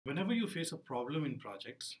Whenever you face a problem in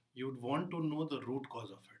projects, you would want to know the root cause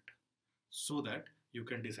of it so that you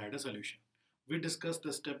can decide a solution. We discussed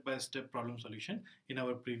the step-by-step problem solution in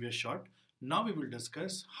our previous short. Now we will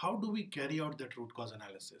discuss how do we carry out that root cause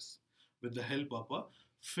analysis with the help of a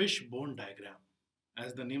fishbone diagram.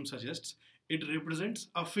 As the name suggests, it represents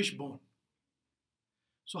a fishbone.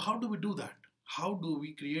 So how do we do that? How do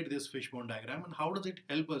we create this fishbone diagram and how does it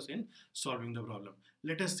help us in solving the problem?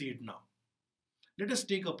 Let us see it now. Let us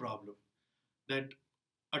take a problem that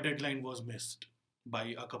a deadline was missed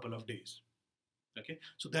by a couple of days. Okay,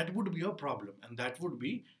 so that would be a problem and that would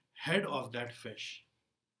be head of that fish.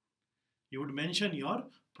 You would mention your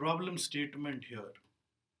problem statement here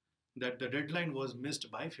that the deadline was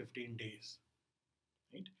missed by 15 days.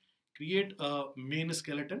 Right? Create a main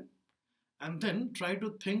skeleton and then try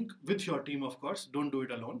to think with your team, of course, don't do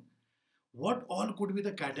it alone. What all could be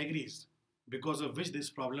the categories because of which this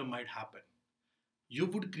problem might happen? You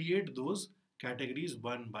would create those categories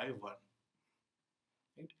one by one.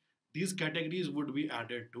 Right? These categories would be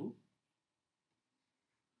added to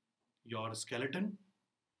your skeleton.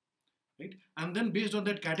 Right? And then based on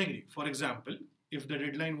that category, for example, if the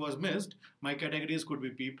deadline was missed, my categories could be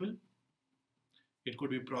people, it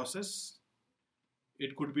could be process,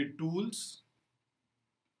 it could be tools,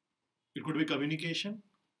 it could be communication.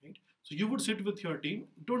 Right? So you would sit with your team,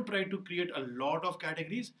 don't try to create a lot of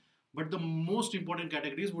categories, but the most important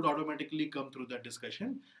categories would automatically come through that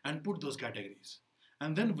discussion and put those categories.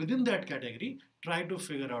 And then within that category, try to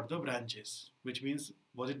figure out the branches, which means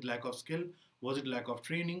was it lack of skill? Was it lack of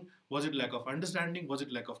training? Was it lack of understanding? Was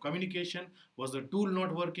it lack of communication? Was the tool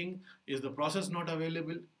not working? Is the process not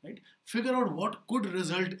available? Right? Figure out what could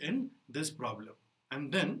result in this problem.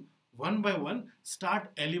 And then one by one,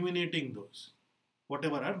 start eliminating those,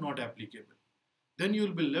 whatever are not applicable. Then you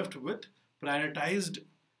will be left with prioritized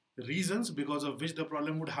reasons because of which the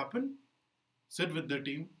problem would happen. Sit with the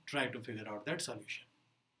team, try to figure out that solution.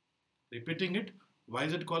 Repeating it, why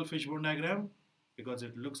is it called fishbone diagram? Because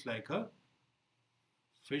it looks like a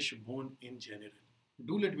fishbone in general.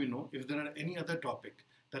 Do let me know if there are any other topic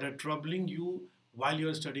that are troubling you while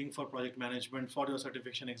you're studying for project management, for your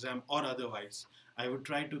certification exam or otherwise. I would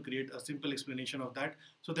try to create a simple explanation of that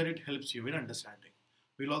so that it helps you in understanding.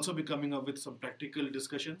 We'll also be coming up with some practical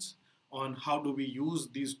discussions on how do we use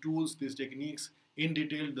these tools, these techniques in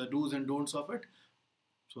detail, the do's and don'ts of it.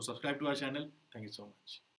 So subscribe to our channel. Thank you so much.